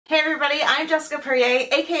Hey everybody, I'm Jessica Perrier,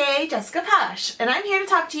 aka Jessica Posh, and I'm here to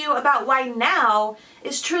talk to you about why now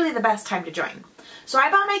is truly the best time to join. So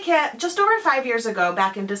I bought my kit just over 5 years ago,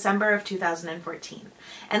 back in December of 2014.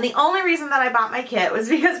 And the only reason that I bought my kit was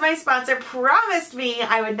because my sponsor promised me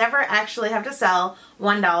I would never actually have to sell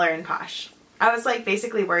 $1 in Posh. I was like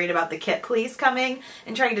basically worried about the kit police coming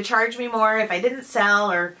and trying to charge me more if I didn't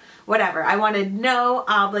sell or whatever. I wanted no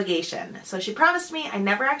obligation. So she promised me I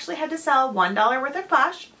never actually had to sell $1 worth of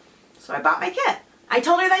Posh. So I bought my kit. I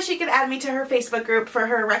told her that she could add me to her Facebook group for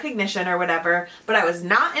her recognition or whatever, but I was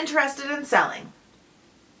not interested in selling.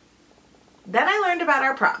 Then I learned about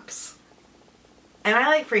our props. And I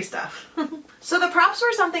like free stuff. So the props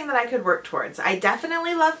were something that I could work towards. I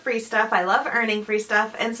definitely love free stuff. I love earning free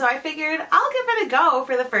stuff. And so I figured I'll give it a go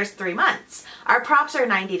for the first 3 months. Our props are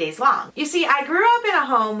 90 days long. You see, I grew up in a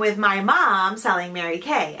home with my mom selling Mary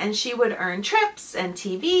Kay, and she would earn trips and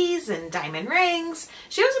TVs and diamond rings.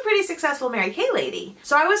 She was a pretty successful Mary Kay lady.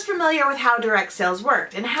 So I was familiar with how direct sales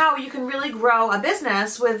worked and how you can really grow a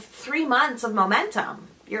business with 3 months of momentum.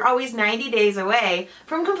 You're always 90 days away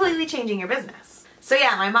from completely changing your business. So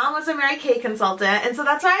yeah, my mom was a Mary Kay consultant, and so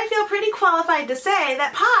that's why I feel pretty qualified to say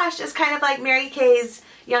that Posh is kind of like Mary Kay's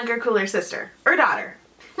younger, cooler sister, or daughter.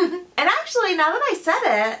 And actually, now that I said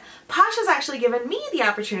it, Posh has actually given me the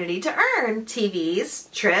opportunity to earn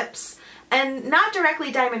TVs, trips, and not directly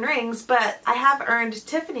diamond rings, but I have earned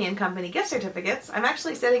Tiffany & Company gift certificates. I'm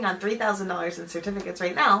actually sitting on $3,000 in certificates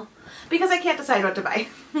right now because I can't decide what to buy.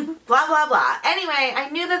 Blah, blah, blah. Anyway, I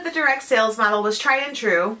knew that the direct sales model was tried and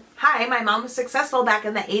true. Hi, my mom was successful back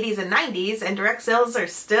in the 80s and 90s, and direct sales are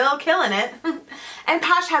still killing it. And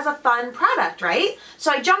Posh has a fun product, right?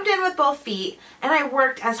 So I jumped in with both feet, and I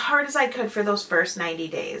worked as hard as I could for those first 90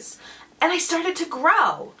 days. And I started to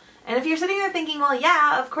grow. And if you're sitting there thinking, well,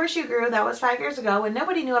 yeah, of course you grew, that was 5 years ago when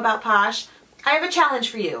nobody knew about Posh, I have a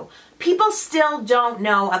challenge for you. People still don't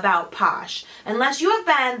know about Posh. Unless you have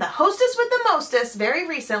been the hostess with the mostest very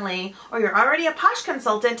recently, or you're already a Posh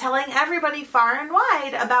consultant telling everybody far and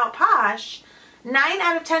wide about Posh, 9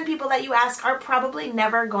 out of 10 people that you ask are probably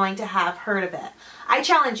never going to have heard of it. I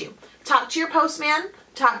challenge you. Talk to your postman,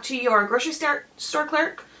 talk to your grocery store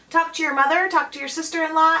clerk, talk to your mother, talk to your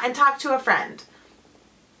sister-in-law, and talk to a friend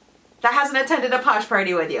that hasn't attended a Posh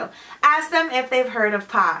party with you. Ask them if they've heard of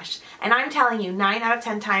Posh. And I'm telling you, 9 out of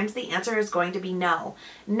 10 times the answer is going to be no.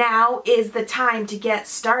 Now is the time to get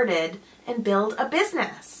started and build a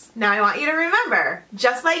business. Now I want you to remember,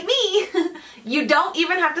 just like me, you don't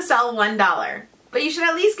even have to sell $1. But you should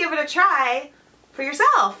at least give it a try for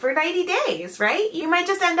yourself for 90 days, right? You might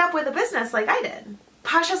just end up with a business like I did.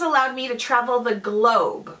 Posh has allowed me to travel the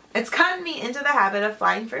globe. It's gotten me into the habit of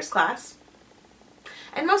flying first class.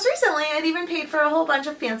 And most recently, I'd even paid for a whole bunch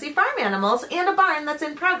of fancy farm animals and a barn that's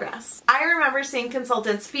in progress. I remember seeing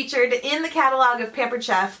consultants featured in the catalog of Pampered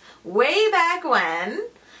Chef way back when,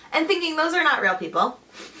 and thinking those are not real people.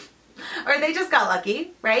 Or they just got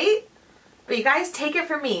lucky, right? But you guys, take it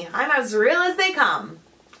from me. I'm as real as they come.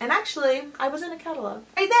 And actually, I was in a catalog.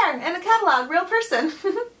 Right there, in a catalog, real person.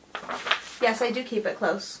 Yes, I do keep it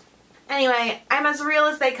close. Anyway, I'm as real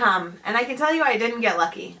as they come, and I can tell you I didn't get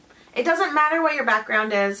lucky. It doesn't matter what your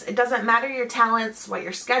background is. It doesn't matter your talents, what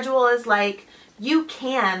your schedule is like. You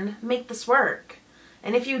can make this work.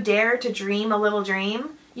 And if you dare to dream a little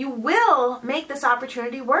dream, you will make this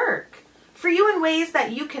opportunity work for you in ways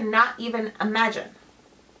that you cannot even imagine.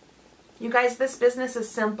 You guys, this business is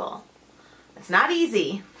simple. It's not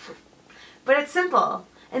easy, but it's simple.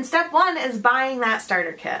 And step 1 is buying that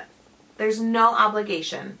starter kit. There's no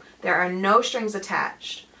obligation. There are no strings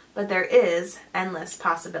attached. But there is endless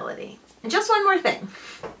possibility. And just one more thing.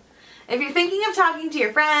 If you're thinking of talking to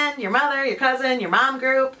your friend, your mother, your cousin, your mom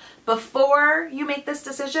group, before you make this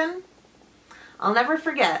decision, I'll never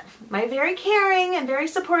forget my very caring and very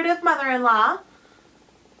supportive mother-in-law.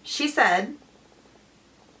 She said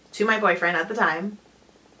to my boyfriend at the time,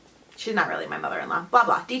 she's not really my mother-in-law, blah,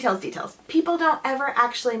 blah, details, details. People don't ever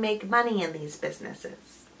actually make money in these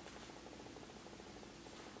businesses.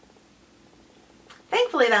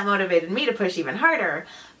 Thankfully, that motivated me to push even harder,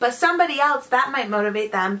 but somebody else, that might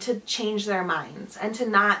motivate them to change their minds and to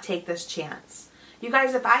not take this chance. You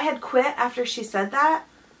guys, if I had quit after she said that,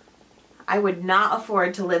 I would not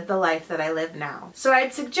afford to live the life that I live now. So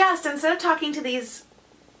I'd suggest, instead of talking to these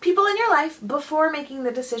people in your life before making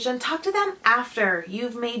the decision, talk to them after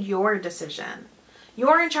you've made your decision.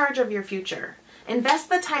 You're in charge of your future. Invest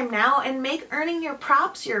the time now and make earning your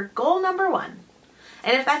props your goal number 1.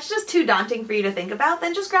 And if that's just too daunting for you to think about,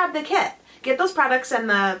 then just grab the kit. Get those products and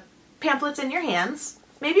the pamphlets in your hands.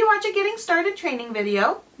 Maybe watch a getting started training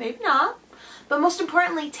video. Maybe not. But most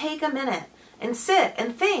importantly, take a minute and sit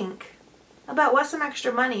and think about what some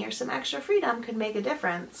extra money or some extra freedom could make a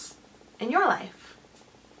difference in your life.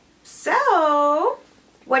 So,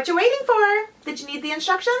 what you waiting for? Did you need the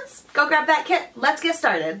instructions? Go grab that kit. Let's get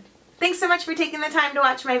started. Thanks so much for taking the time to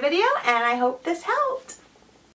watch my video, and I hope this helped.